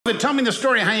tell me the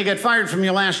story how you got fired from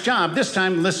your last job. This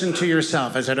time, listen to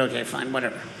yourself. I said, okay, fine,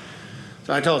 whatever.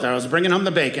 So I told her I was bringing home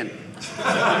the bacon.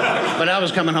 But I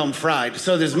was coming home fried.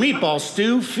 So this meatball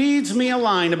stew feeds me a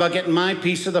line about getting my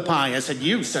piece of the pie. I said,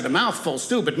 you said a mouthful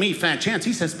stew, but me, fat chance,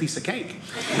 he says piece of cake.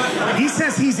 He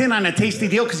says he's in on a tasty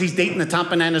deal because he's dating the top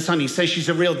banana's honey. He says she's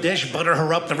a real dish, butter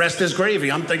her up, the rest is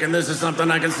gravy. I'm thinking this is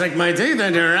something I can sink my teeth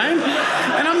into, right?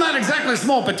 And I'm not exactly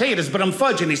small potatoes, but I'm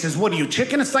fudging. He says, what are you,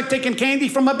 chicken? It's like taking candy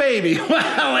from a baby.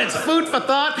 Well, it's food for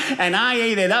thought, and I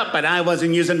ate it up, but I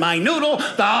wasn't using my noodle.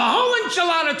 The whole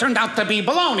enchilada turned out to be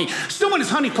bologna. Stu and his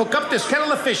honey cook up this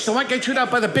kettle of fish, so I get chewed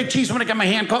out by the big cheese when I get my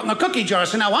hand caught in the cookie jar.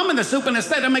 So now I'm in the soup, and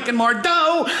instead of making more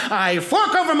dough, I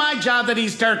fork over my job to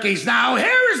these turkeys. Now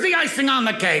here is the icing on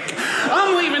the cake.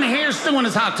 I'm leaving here, Stu and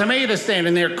his hot tomato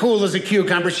standing there, cool as a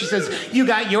cucumber. She says, you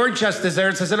got your just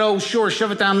desserts. I said, oh, sure,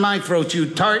 shove it down my throat, you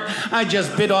tart. I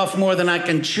just bit off more than I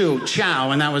can chew.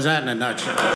 Ciao, and that was that in a nutshell.